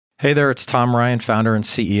Hey there, it's Tom Ryan, founder and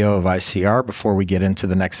CEO of ICR. Before we get into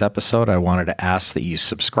the next episode, I wanted to ask that you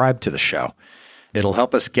subscribe to the show. It'll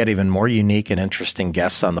help us get even more unique and interesting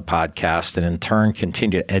guests on the podcast and in turn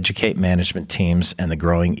continue to educate management teams and the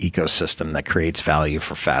growing ecosystem that creates value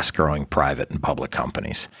for fast-growing private and public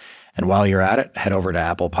companies. And while you're at it, head over to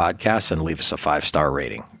Apple Podcasts and leave us a 5-star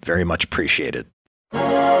rating. Very much appreciated.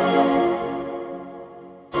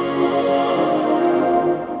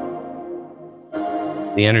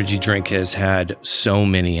 The energy drink has had so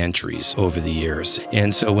many entries over the years.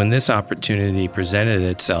 And so when this opportunity presented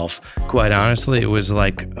itself, quite honestly, it was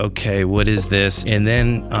like, okay, what is this? And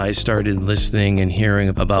then I started listening and hearing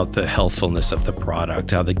about the healthfulness of the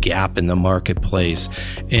product, how the gap in the marketplace.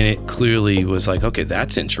 And it clearly was like, okay,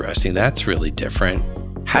 that's interesting. That's really different.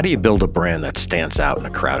 How do you build a brand that stands out in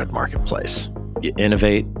a crowded marketplace? You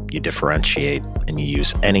innovate, you differentiate, and you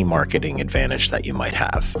use any marketing advantage that you might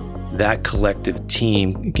have. That collective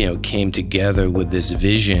team, came together with this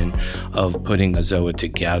vision of putting ZOA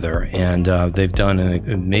together, and they've done an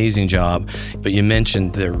amazing job. But you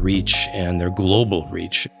mentioned their reach and their global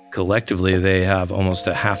reach. Collectively, they have almost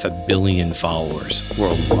 500 million followers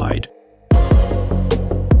worldwide.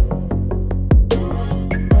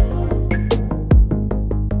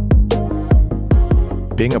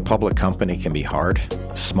 Being a public company can be hard.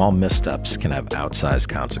 Small missteps can have outsized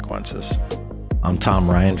consequences. I'm Tom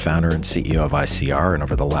Ryan, founder and CEO of ICR, and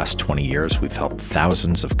over the last 20 years, we've helped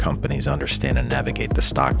thousands of companies understand and navigate the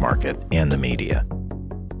stock market and the media.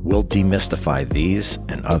 We'll demystify these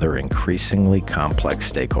and other increasingly complex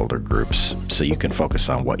stakeholder groups so you can focus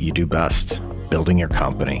on what you do best, building your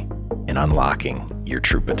company, and unlocking your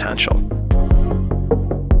true potential.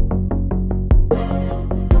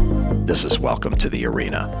 This is Welcome to the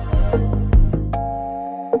Arena.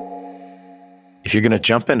 If you're going to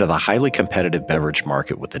jump into the highly competitive beverage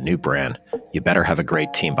market with a new brand, you better have a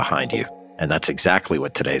great team behind you. And that's exactly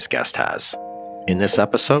what today's guest has. In this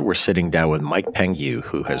episode, we're sitting down with Mike Pengyu,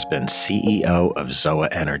 who has been CEO of ZOA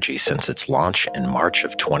Energy since its launch in March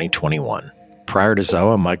of 2021. Prior to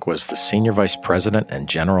ZOA, Mike was the Senior Vice President and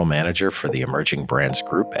General Manager for the Emerging Brands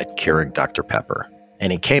Group at Keurig Dr Pepper.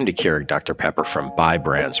 And he came to Keurig Dr Pepper from Bai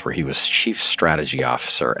Brands, where he was Chief Strategy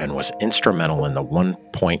Officer and was instrumental in the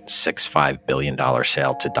 $1.65 billion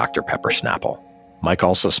sale to Dr Pepper Snapple. Mike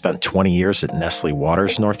also spent 20 years at Nestle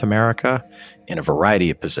Waters North America in a variety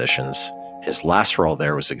of positions. His last role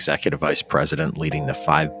there was Executive Vice President, leading the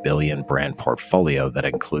 $5 billion brand portfolio that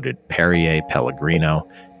included Perrier, Pellegrino,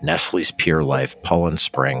 Nestle's Pure Life, Poland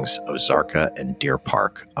Springs, Ozarka, and Deer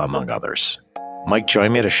Park, among others. Mike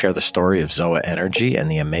joined me to share the story of ZOA Energy and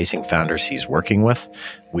the amazing founders he's working with.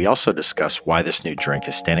 We also discuss why this new drink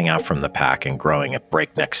is standing out from the pack and growing at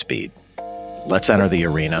breakneck speed. Let's enter the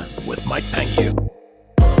arena with Mike Pengyu.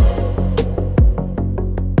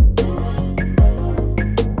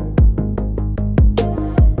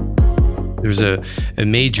 There's a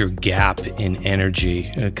major gap in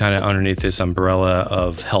energy kind of underneath this umbrella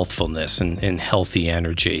of healthfulness and healthy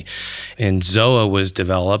energy. And ZOA was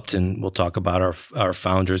developed, and we'll talk about our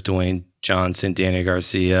founders, Dwayne Johnson, Danny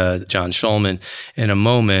Garcia, John Schulman in a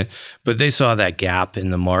moment, but they saw that gap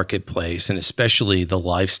in the marketplace, and especially the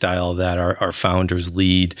lifestyle that our founders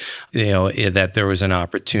lead, that there was an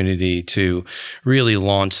opportunity to really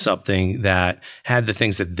launch something that had the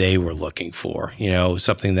things that they were looking for,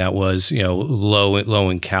 something that was, low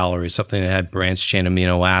in calories, something that had branched chain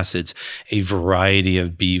amino acids, a variety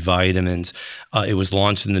of B vitamins. It was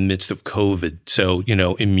launched in the midst of COVID. So,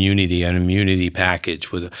 immunity, an immunity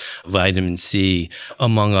package with vitamin C,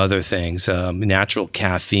 among other things, natural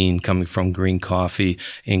caffeine coming from green coffee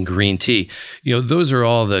and green tea. Those are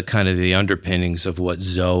all the kind of the underpinnings of what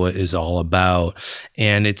ZOA is all about.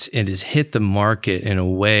 And it has hit the market in a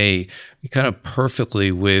way kind of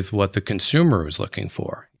perfectly with what the consumer is looking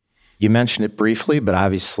for. You mentioned it briefly, but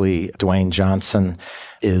obviously Dwayne Johnson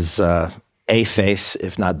is a face,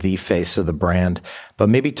 if not the face of the brand. But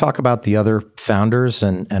maybe talk about the other founders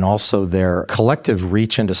and also their collective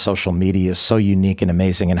reach into social media is so unique and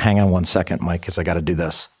amazing. And hang on one second, Mike, because I got to do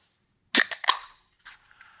this.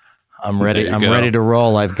 I'm ready. I'm ready to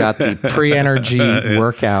roll. I've got the pre-energy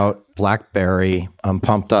workout, Blackberry. I'm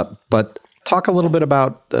pumped up. But talk a little bit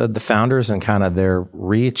about the founders and kind of their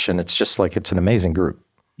reach. And it's just like, it's an amazing group.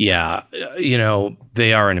 Yeah.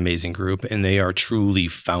 They are an amazing group, and they are truly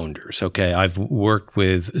founders. Okay. I've worked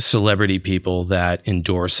with celebrity people that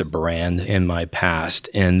endorse a brand in my past,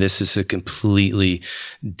 and this is a completely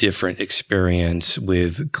different experience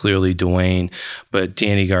with clearly Dwayne, but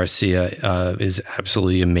Dany Garcia is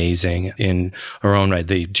absolutely amazing in her own right.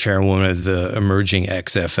 The chairwoman of the emerging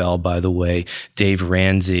XFL, by the way, Dave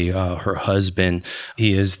Ramsey, her husband,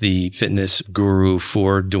 he is the fitness guru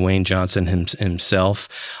for Dwayne Johnson himself.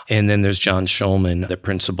 And then there's John Schulman, the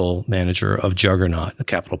principal manager of Juggernaut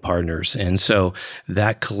Capital Partners. And so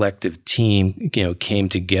that collective team, came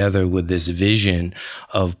together with this vision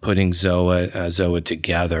of putting ZOA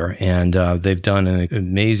together. And they've done an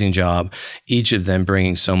amazing job, each of them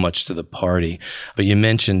bringing so much to the party. But you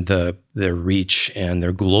mentioned their reach and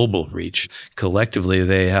their global reach. Collectively,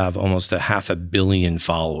 they have almost 500 million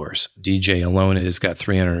followers. DJ alone has got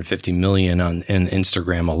 350 million in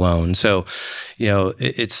Instagram alone. So,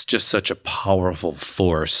 it's just such a powerful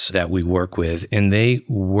force that we work with, and they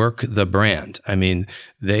work the brand. I mean,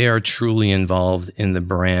 they are truly involved in the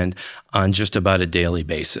brand on just about a daily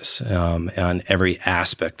basis, on every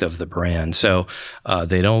aspect of the brand. So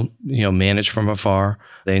they don't, manage from afar.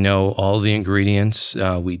 They know all the ingredients.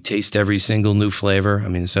 We taste every single new flavor. I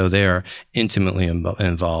mean, so they are intimately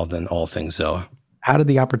involved in all things ZOA. How did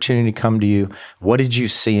the opportunity come to you? What did you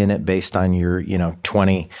see in it based on your,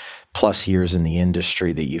 20 plus years in the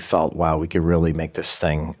industry that you felt, wow, we could really make this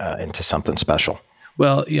thing into something special?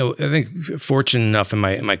 Well, I think fortunate enough in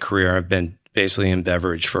my career, I've been basically in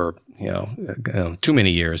beverage for, too many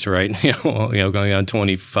years, right? Going on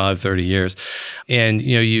 25, 30 years. And,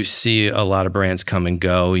 you see a lot of brands come and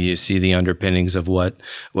go. You see the underpinnings of what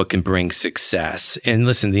can bring success. And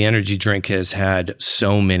listen, the energy drink has had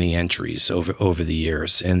so many entries over the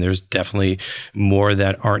years. And there's definitely more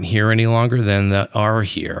that aren't here any longer than that are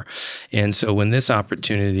here. And so when this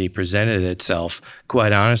opportunity presented itself,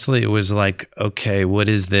 quite honestly, it was like, okay, what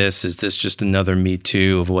is this? Is this just another Me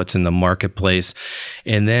Too of what's in the marketplace?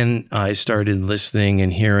 And then I started listening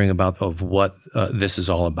and hearing about what this is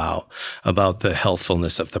all about the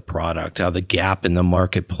healthfulness of the product, how the gap in the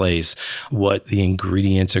marketplace, what the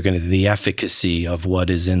ingredients are the efficacy of what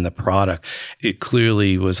is in the product. It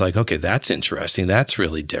clearly was like, okay, that's interesting. That's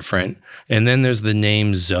really different. And then there's the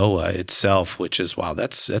name ZOA itself, which is, wow,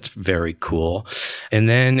 that's very cool. And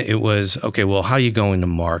then it was, okay, well, how are you going to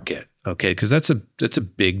market? Okay, because that's a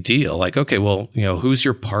big deal. Like, okay, well, who's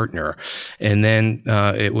your partner? And then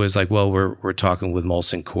it was like, well, we're talking with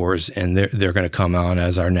Molson Coors, and they're going to come on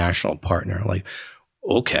as our national partner. Like,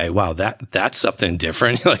 okay, wow, that's something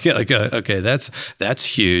different. Okay, that's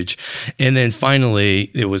huge. And then finally,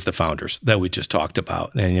 it was the founders that we just talked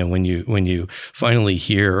about. And when you finally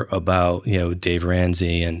hear about Dave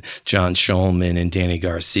Ramsey and John Schulman and Dany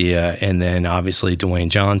Garcia, and then obviously Dwayne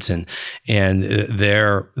Johnson and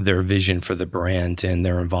their vision for the brand and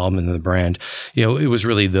their involvement in the brand, it was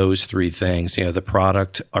really those three things: the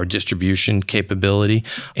product, our distribution capability,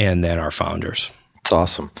 and then our founders. It's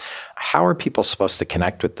awesome. How are people supposed to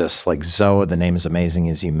connect with this? Like ZOA, the name is amazing,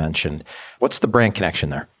 as you mentioned. What's the brand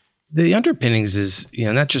connection there? The underpinnings is,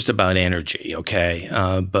 not just about energy, okay,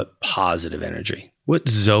 but positive energy. What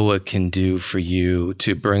ZOA can do for you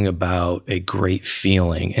to bring about a great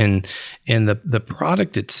feeling. And the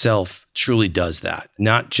product itself truly does that.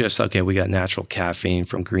 Not just, okay, we got natural caffeine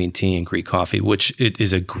from green tea and Greek coffee, which it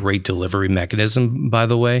is a great delivery mechanism, by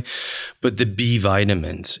the way, but the B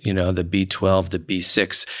vitamins, the B12, the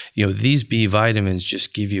B6, these B vitamins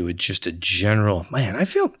just give you just a general, man, I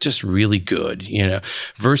feel just really good,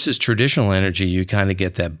 versus traditional energy, you kind of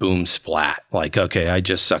get that boom splat. Like, okay, I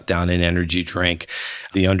just sucked down an energy drink.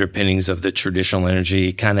 The underpinnings of the traditional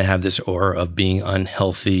energy kind of have this aura of being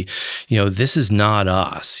unhealthy. This is not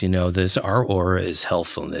us, our aura is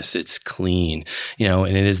healthfulness. It's clean,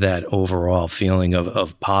 and it is that overall feeling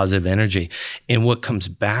of positive energy. And what comes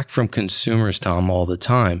back from consumers, Tom, all the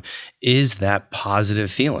time is that positive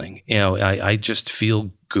feeling. I just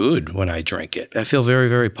feel good when I drink it. I feel very,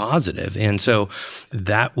 very positive. And so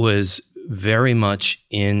that was very much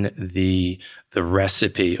in the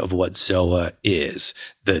recipe of what ZOA is,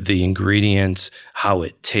 the ingredients, how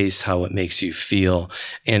it tastes, how it makes you feel,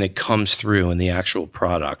 and it comes through in the actual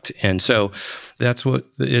product. And so that's what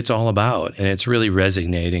it's all about, and it's really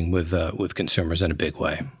resonating with consumers in a big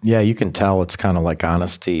way. Yeah, you can tell it's kind of like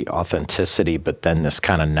honesty, authenticity, but then this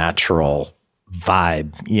kind of natural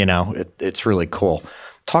vibe. It's really cool.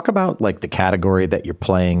 Talk about like the category that you're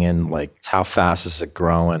playing in, like how fast is it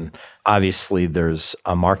growing? Obviously, there's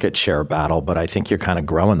a market share battle, but I think you're kind of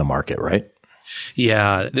growing the market, right?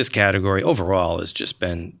 Yeah, this category overall has just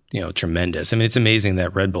been, tremendous. I mean, it's amazing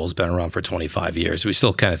that Red Bull's been around for 25 years. We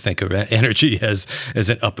still kind of think of energy as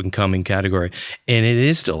an up and coming category, and it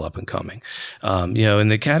is still up and coming.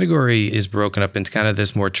 And the category is broken up into kind of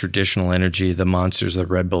this more traditional energy, the Monsters, the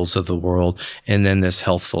Red Bulls of the world, and then this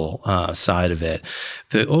healthful side of it.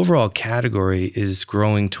 The overall category is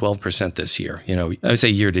growing 12% this year. I would say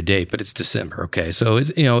year to date, but it's December. Okay, so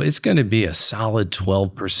it's going to be a solid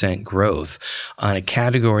 12% growth on a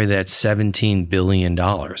category that's $17 billion.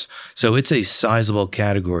 So it's a sizable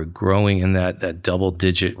category growing in that double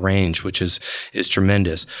digit range, which is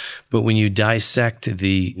tremendous. But when you dissect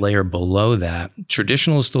the layer below that,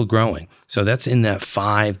 traditional is still growing. So that's in that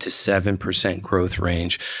 5 to 7% growth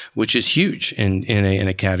range, which is huge in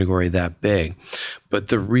a category that big. But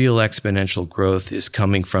the real exponential growth is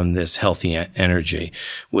coming from this healthy energy,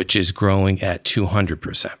 which is growing at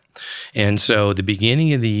 200%. And so the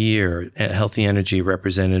beginning of the year, healthy energy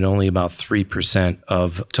represented only about 3%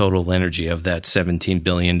 of total energy of that $17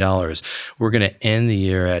 billion. We're going to end the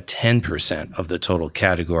year at 10% of the total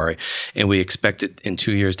category, and we expect it in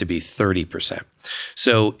 2 years to be 30%.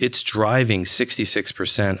 So it's driving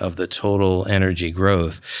 66% of the total energy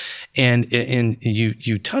growth. And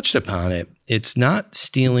you touched upon it. It's not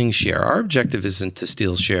stealing share. Our objective isn't to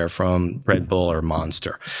steal share from Red Bull or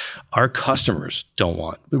Monster. Our customers don't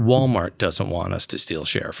want. Walmart doesn't want us to steal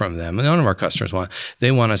share from them. None of our customers want.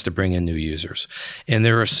 They want us to bring in new users. And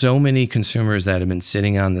there are so many consumers that have been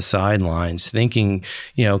sitting on the sidelines thinking,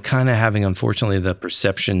 kind of having, unfortunately, the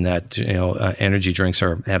perception that, energy drinks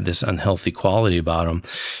have this unhealthy quality about them.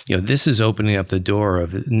 This is opening up the door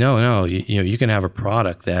of, no, you can have a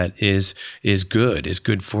product that is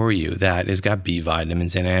good for you, that has got B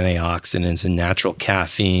vitamins and antioxidants and natural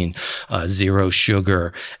caffeine, zero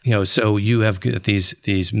sugar. So you have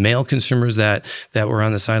these male consumers that were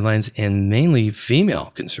on the sidelines, and mainly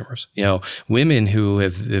female consumers. Women who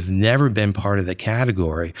have never been part of the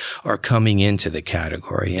category are coming into the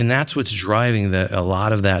category, and that's what's driving a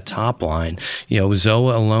lot of that top line.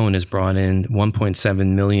 ZOA alone has brought in 1.7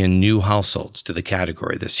 million new households to the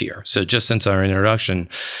category this year. So just since our introduction,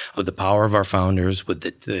 with the power of our founders, with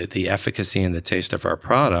the efficacy and the taste of our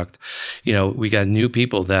product, we got new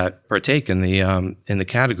people that partake in the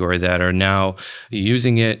category that are now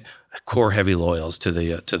using it, core heavy loyals to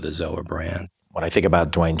the ZOA brand. When I think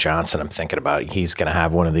about Dwayne Johnson, I'm thinking about he's going to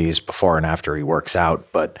have one of these before and after he works out.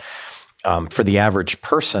 But for the average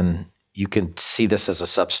person, you can see this as a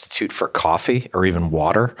substitute for coffee or even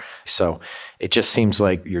water. So it just seems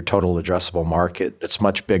like your total addressable market, it's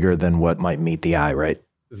much bigger than what might meet the eye, right?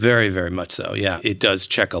 Very, very much so. Yeah, it does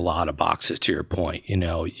check a lot of boxes. To your point,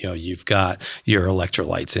 you've got your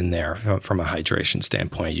electrolytes in there from a hydration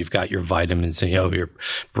standpoint. You've got your vitamins, your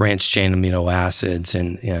branched chain amino acids,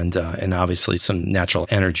 and obviously some natural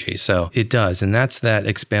energy. So it does, and that's that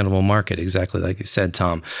expandable market, exactly like you said,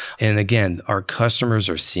 Tom. And again, our customers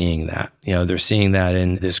are seeing that. They're seeing that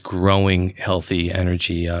in this growing healthy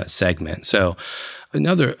energy segment. So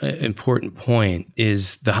another important point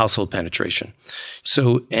is the household penetration.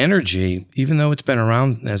 So energy, even though it's been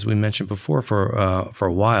around, as we mentioned before, for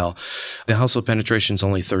a while, the household penetration is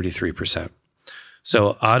only 33%.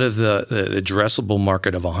 So out of the addressable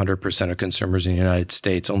market of 100% of consumers in the United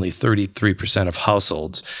States, only 33% of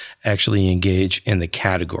households actually engage in the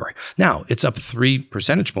category. Now, it's up 3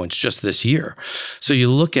 percentage points just this year. So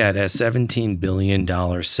you look at a $17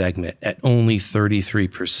 billion segment at only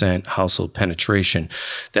 33% household penetration.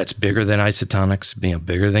 That's bigger than Isotonics,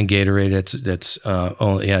 bigger than Gatorade. That's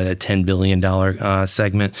only a $10 billion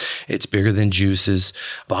segment. It's bigger than juices.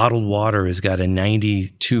 Bottled water has got a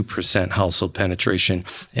 92% household penetration,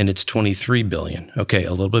 and it's $23 billion. Okay,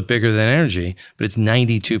 a little bit bigger than energy, but it's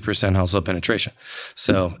 92% household penetration.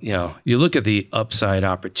 So, you look at the upside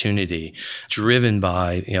opportunity driven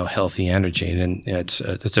by, healthy energy, and it's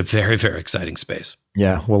a very, very exciting space.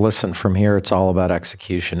 Yeah. Well, listen, from here, it's all about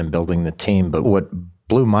execution and building the team. But what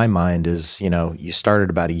blew my mind is, you started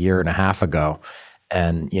about a year and a half ago,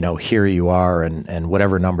 and, here you are, and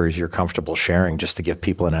whatever numbers you're comfortable sharing, just to give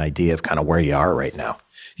people an idea of kind of where you are right now.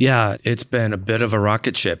 Yeah, it's been a bit of a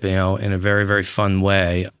rocket ship, in a very, very fun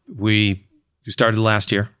way. We started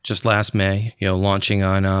last year, just last May, launching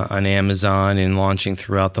on Amazon and launching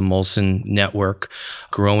throughout the Molson network,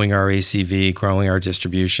 growing our ACV, growing our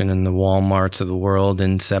distribution in the Walmarts of the world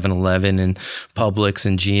and 7-Eleven and Publix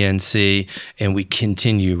and GNC. And we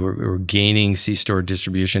continue. We're gaining C-store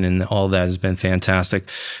distribution, and all that has been fantastic.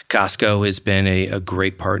 Costco has been a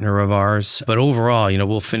great partner of ours. But overall,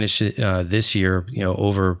 we'll finish this year,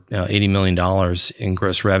 over $80 million in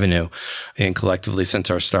gross revenue. And collectively, since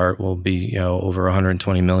our start, we'll be, over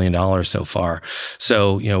 $120 million million so far.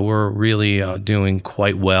 So, we're really doing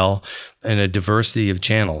quite well in a diversity of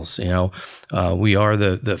channels. We are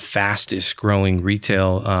the fastest growing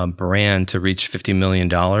retail brand to reach $50 million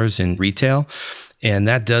in retail. And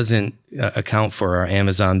that doesn't account for our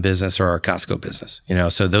Amazon business or our Costco business,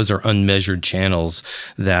 So those are unmeasured channels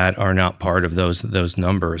that are not part of those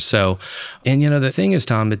numbers. So, and the thing is,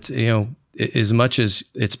 Tom, it's as much as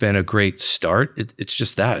it's been a great start, it's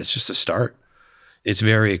just that. It's just a start. It's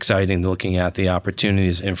very exciting looking at the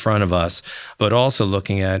opportunities in front of us, but also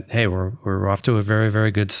looking at, hey, we're off to a very,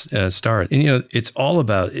 very good start. And, it's all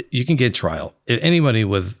about, you can get trial. Anybody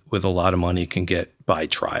with a lot of money can buy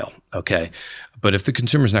trial, okay? But if the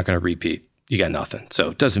consumer's not going to repeat, you got nothing. So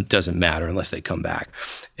it doesn't matter unless they come back.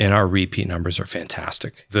 And our repeat numbers are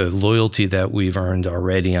fantastic. The loyalty that we've earned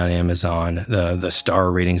already on Amazon, the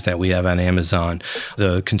star ratings that we have on Amazon,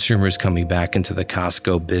 the consumers coming back into the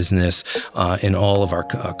Costco business, and all of our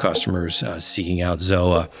customers seeking out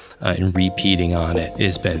ZOA and repeating on it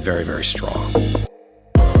has been very, very strong.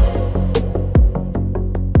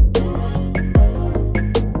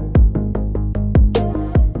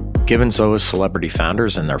 Given ZOA's celebrity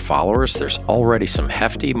founders and their followers, there's already some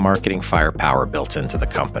hefty marketing firepower built into the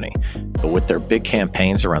company. But with their big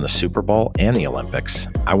campaigns around the Super Bowl and the Olympics,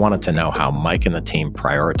 I wanted to know how Mike and the team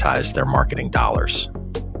prioritize their marketing dollars.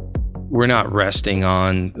 We're not resting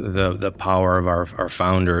on the power of our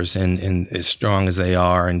founders and as strong as they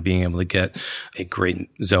are and being able to get a great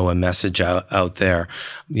ZOA message out there.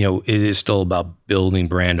 It is still about building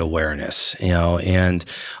brand awareness, and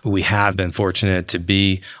we have been fortunate to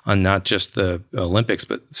be on not just the Olympics,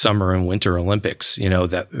 but summer and winter Olympics,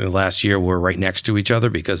 that last year we're right next to each other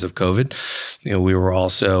because of COVID. We were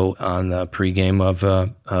also on the pregame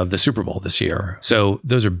of the Super Bowl this year. So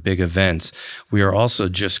those are big events. We are also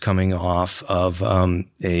just coming off of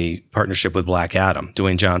a partnership with Black Adam,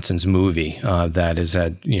 Dwayne Johnson's movie that has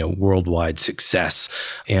had worldwide success,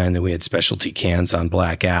 and we had specialty cans on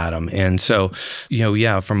Black Adam, and so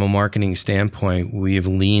from a marketing standpoint, we've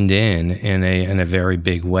leaned in a very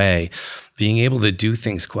big way, being able to do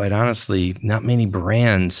things. Quite honestly, not many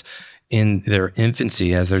brands in their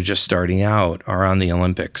infancy, as they're just starting out, are on the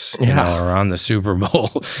Olympics, or on the Super Bowl.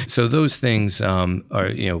 So those things are,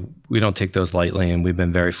 we don't take those lightly, and we've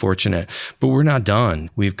been very fortunate. But we're not done.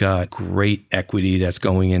 We've got great equity that's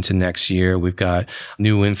going into next year. We've got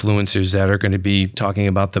new influencers that are going to be talking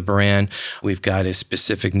about the brand. We've got a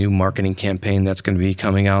specific new marketing campaign that's going to be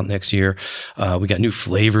coming out next year. We got new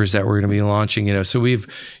flavors that we're going to be launching. So we've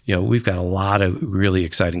got a lot of really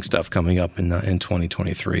exciting stuff coming up in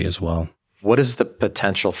 2023 as well. What is the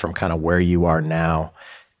potential from kind of where you are now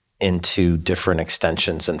into different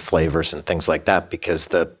extensions and flavors and things like that? Because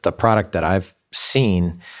the product that I've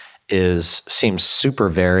seen seems super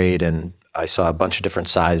varied, and I saw a bunch of different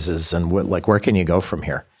sizes. And where can you go from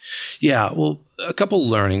here? Yeah, well, a couple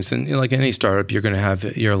learnings, and like any startup, you're going to have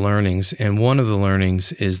your learnings. And one of the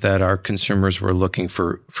learnings is that our consumers were looking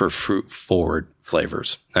for fruit-forward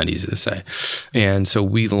flavors. Not easy to say. And so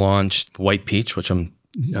we launched White Peach, which I'm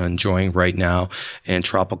enjoying right now, and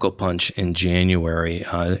Tropical Punch in January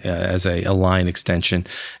as a line extension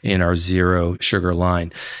in our zero sugar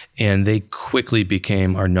line. And they quickly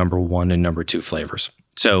became our number one and number two flavors.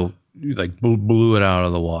 So blew it out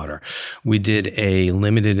of the water. We did a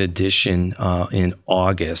limited edition in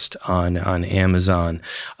August on Amazon,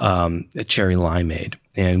 a cherry limeade.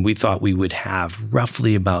 And we thought we would have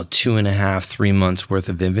roughly about 2.5-3 months worth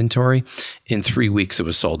of inventory. In 3 weeks, it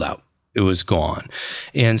was sold out. It was gone.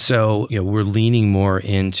 And so, we're leaning more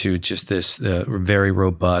into just this very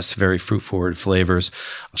robust, very fruit-forward flavors.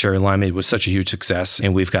 Cherry limeade was such a huge success,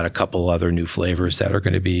 and we've got a couple other new flavors that are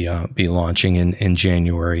going to be launching in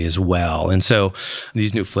January as well. And so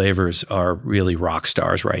these new flavors are really rock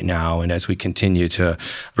stars right now. And as we continue to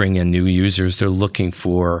bring in new users, they're looking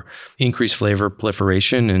for increased flavor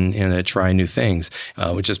proliferation and try new things,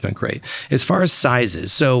 which has been great. As far as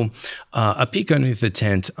sizes, so a peek underneath the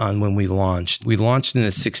tent on when we launched in a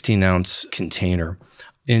 16-ounce container.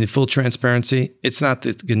 In full transparency, it's not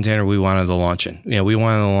the container we wanted to launch in. We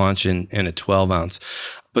wanted to launch in a 12-ounce.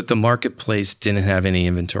 But the marketplace didn't have any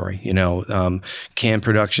inventory. Can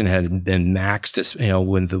production had been maxed,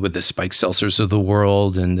 with the Spike Seltzers of the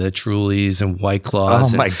world and the Trulies and White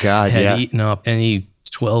Claws. Oh my God! Had eaten up any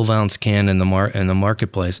 12-ounce can in the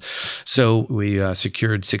marketplace. So we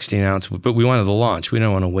secured 16-ounce, but we wanted to launch. We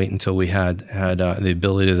didn't want to wait until we had the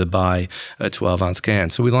ability to buy a 12-ounce can.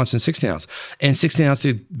 So we launched in 16-ounce. And 16-ounce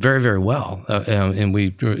did very, very well. And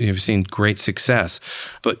we've seen great success.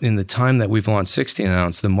 But in the time that we've launched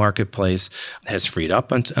 16-ounce, the marketplace has freed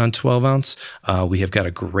up on 12-ounce. We have got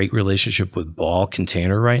a great relationship with Ball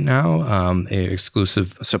Container right now, an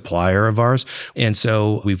exclusive supplier of ours. And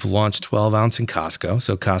so we've launched 12-ounce in Costco.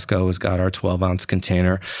 So Costco has got our 12-ounce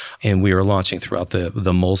container, and we are launching throughout the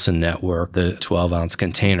Molson network, the 12-ounce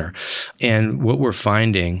container. And what we're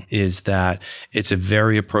finding is that it's a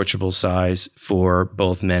very approachable size for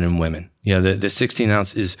both men and women. You know, the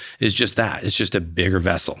 16-ounce is just that. It's just a bigger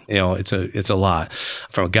vessel. You know, it's a lot.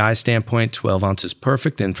 From a guy's standpoint, 12-ounce is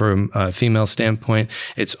perfect. And from a female standpoint,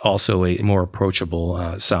 it's also a more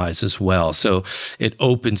approachable size as well. So it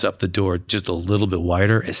opens up the door just a little bit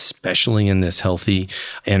wider, especially in this healthy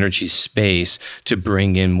energy space, to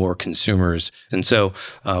bring in more consumers. And so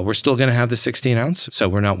we're still going to have the 16-ounce. So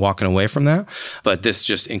we're not walking away from that. But this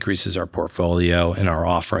just increases our portfolio and our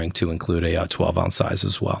offering to include a 12-ounce size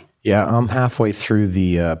as well. Yeah, I'm halfway through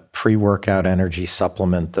the pre-workout energy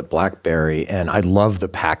supplement, the Blackberry, and I love the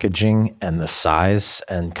packaging and the size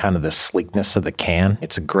and kind of the sleekness of the can.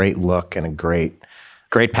 It's a great look and a great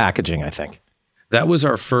packaging, I think. That was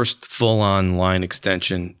our first full-on line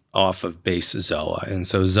extension off of base ZOA. And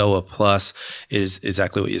so ZOA Plus is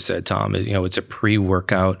exactly what you said, Tom. It's a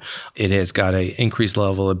pre-workout. It has got an increased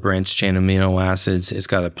level of branched chain amino acids. It's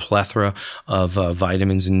got a plethora of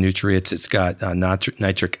vitamins and nutrients. It's got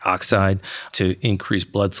nitric oxide to increase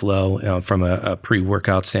blood flow from a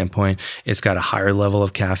pre-workout standpoint. It's got a higher level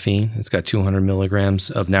of caffeine. It's got 200 milligrams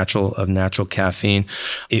of natural caffeine.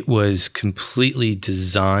 It was completely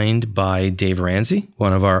designed by Dave Ramsey,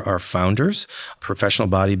 one of our founders, professional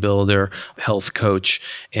bodybuilder, health coach,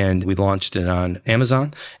 and we launched it on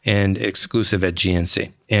Amazon and exclusive at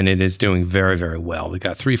GNC. And it is doing very, very well. We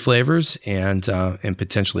got 3 flavors and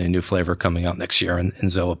potentially a new flavor coming out next year in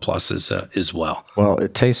ZOA Plus as well. Well,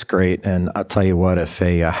 it tastes great. And I'll tell you what, if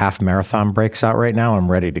a half marathon breaks out right now, I'm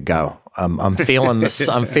ready to go. I'm feeling this.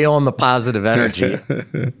 I'm feeling the positive energy.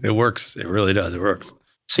 It works. It really does. It works.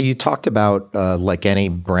 So you talked about like any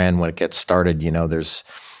brand when it gets started, there's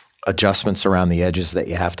adjustments around the edges that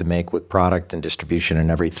you have to make with product and distribution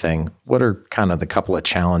and everything. What are kind of the couple of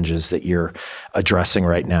challenges that you're addressing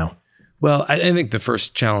right now? Well, I think the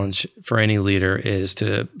first challenge for any leader is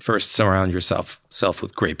to first surround yourself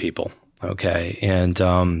with great people. Okay. And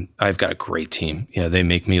I've got a great team. They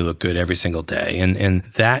make me look good every single day. And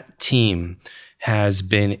that team has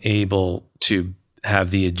been able to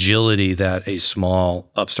have the agility that a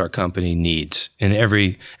small upstart company needs. And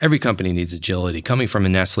every company needs agility. Coming from a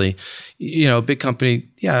Nestle, a big company,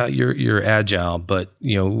 yeah, you're agile, but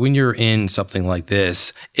when you're in something like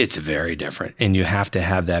this, it's very different. And you have to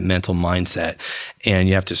have that mental mindset, and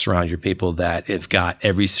you have to surround your people that have got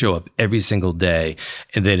show up every single day,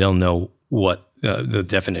 and they don't know what the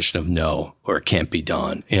definition of no or it can't be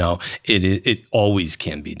done. It always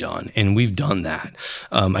can be done. And we've done that.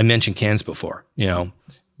 I mentioned cans before,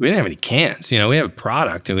 we didn't have any cans, we have a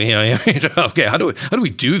product and okay, how do we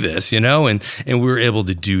do this, and we were able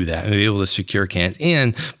to do that and be able to secure cans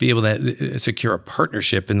and be able to secure a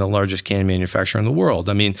partnership in the largest can manufacturer in the world.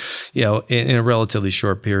 I mean, in a relatively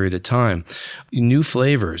short period of time. New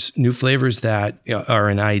flavors that are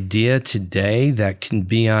an idea today that can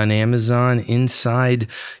be on Amazon inside,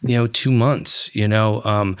 2 months,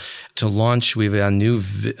 to launch. We've got a new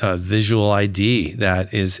visual ID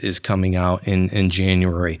that is coming out in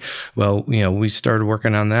January. Well, we started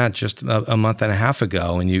working on that just a month and a half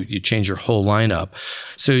ago, and you change your whole lineup.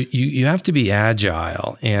 So you have to be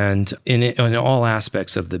agile and in all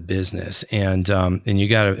aspects of the business. And you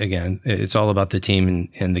got to, again, it's all about the team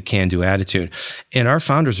and the can-do attitude. And our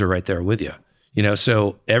founders are right there with you.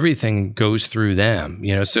 So everything goes through them,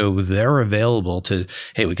 so they're available to,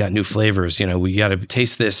 hey, we got new flavors, we got to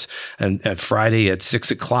taste this at Friday at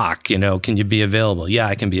 6:00, can you be available? Yeah,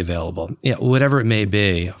 I can be available. Whatever it may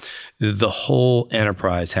be, the whole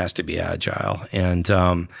enterprise has to be agile.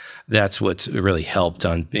 And that's what's really helped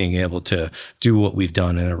on being able to do what we've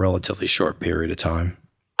done in a relatively short period of time.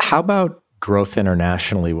 How about growth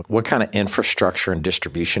internationally? What kind of infrastructure and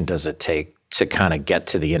distribution does it take to kind of get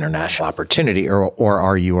to the international opportunity, or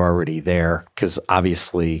are you already there? Because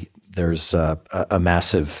obviously there's a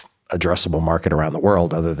massive addressable market around the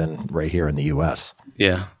world other than right here in the U.S.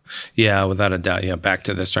 Yeah, without a doubt. Back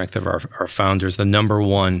to the strength of our founders, the number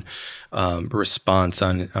one response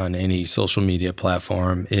on any social media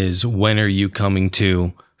platform is, when are you coming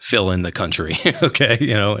to fill in the country. Okay.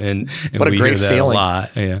 And what a we great hear that feeling. a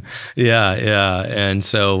lot. Yeah. And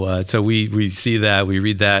so we see that, we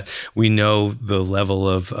read that, we know the level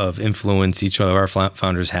of influence each of our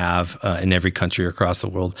founders have in every country across the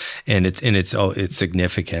world. And it's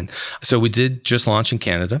significant. So we did just launch in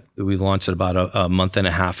Canada. We launched it about a month and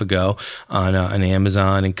a half ago on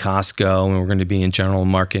Amazon and Costco. And we're going to be in general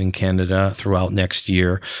market in Canada throughout next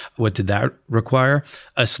year. What did that require?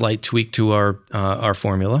 A slight tweak to our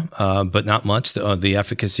formula. But not much. The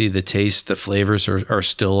efficacy, the taste, the flavors are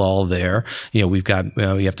still all there. We've got,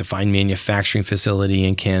 we have to find manufacturing facility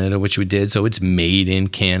in Canada, which we did. So it's made in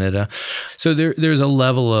Canada. So there's a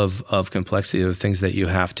level of complexity of things that you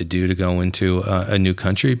have to do to go into a new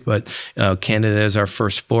country. But Canada is our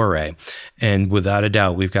first foray. And without a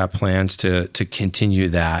doubt, we've got plans to continue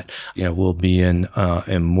that. We'll be in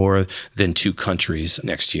more than 2 countries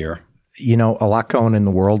next year. A lot going in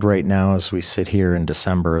the world right now as we sit here in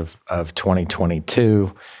December of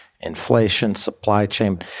 2022, inflation, supply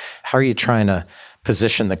chain. How are you trying to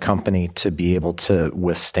position the company to be able to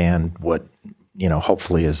withstand what,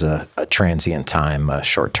 hopefully is a transient time,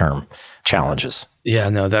 short-term challenges? Yeah,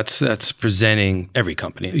 no, that's presenting every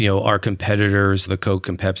company. Our competitors, the Coke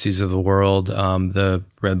and Pepsis of the world, the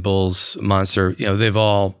Red Bulls, Monster,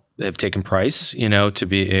 they've taken price, to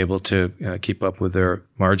be able to keep up with their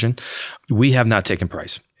margin. We have not taken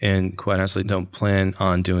price, and quite honestly, don't plan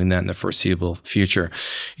on doing that in the foreseeable future.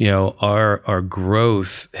 Our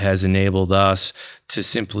growth has enabled us to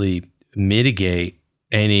simply mitigate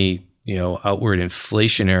any outward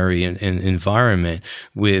inflationary environment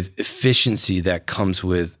with efficiency that comes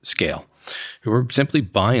with scale. We're simply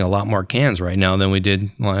buying a lot more cans right now than we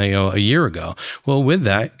did a year ago. Well, with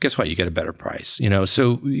that, guess what? You get a better price.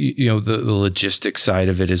 So the logistics side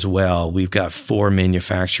of it as well. We've got 4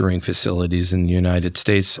 manufacturing facilities in the United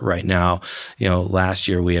States right now. Last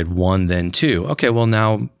year we had 1, then 2. Okay, well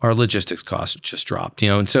now our logistics costs just dropped.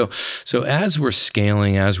 And so as we're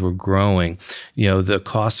scaling, as we're growing, the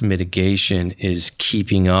cost mitigation is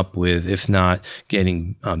keeping up with, if not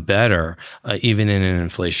getting better, even in an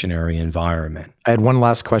inflationary environment. I had one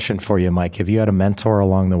last question for you, Mike. Have you had a mentor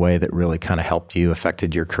along the way that really kind of helped you,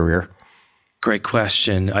 affected your career? Great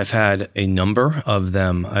question. I've had a number of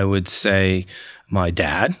them. I would say my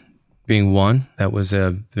dad being one. That was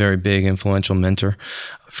a very big influential mentor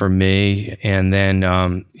for me. And then,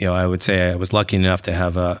 I would say I was lucky enough to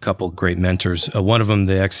have a couple great mentors. One of them,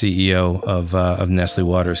 the ex-CEO of Nestle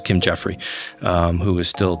Waters, Kim Jeffrey, who is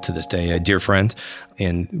still to this day a dear friend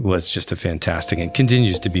and was just a fantastic and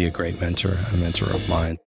continues to be a great mentor of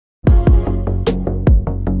mine.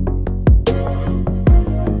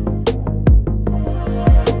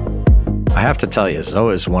 I have to tell you,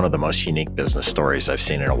 ZOA is one of the most unique business stories I've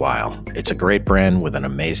seen in a while. It's a great brand with an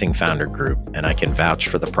amazing founder group, and I can vouch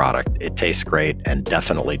for the product. It tastes great and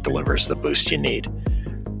definitely delivers the boost you need.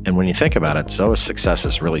 And when you think about it, ZOA's success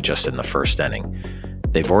is really just in the first inning.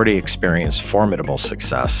 They've already experienced formidable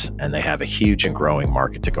success, and they have a huge and growing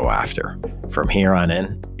market to go after. From here on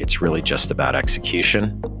in, it's really just about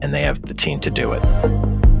execution, and they have the team to do it.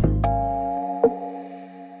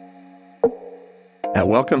 At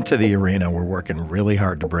Welcome to the Arena, we're working really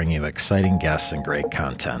hard to bring you exciting guests and great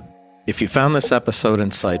content. If you found this episode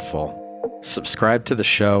insightful, subscribe to the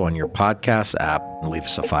show on your podcast app and leave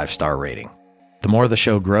us a 5-star rating. The more the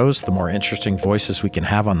show grows, the more interesting voices we can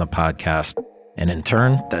have on the podcast, and in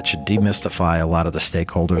turn, that should demystify a lot of the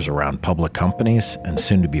stakeholders around public companies and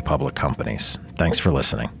soon-to-be public companies. Thanks for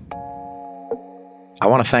listening. I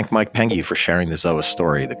want to thank Mike Penghi for sharing the ZOA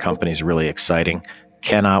story. The company's really exciting.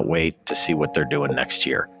 Cannot wait to see what they're doing next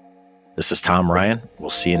year. This is Tom Ryan. We'll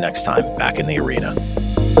see you next time back in the arena.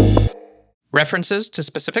 References to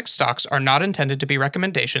specific stocks are not intended to be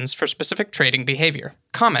recommendations for specific trading behavior.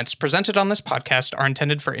 Comments presented on this podcast are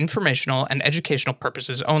intended for informational and educational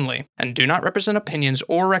purposes only, and do not represent opinions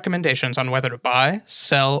or recommendations on whether to buy,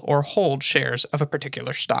 sell, or hold shares of a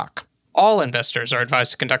particular stock. All investors are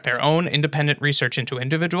advised to conduct their own independent research into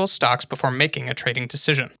individual stocks before making a trading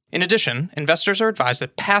decision. In addition, investors are advised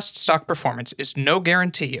that past stock performance is no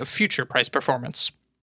guarantee of future price performance.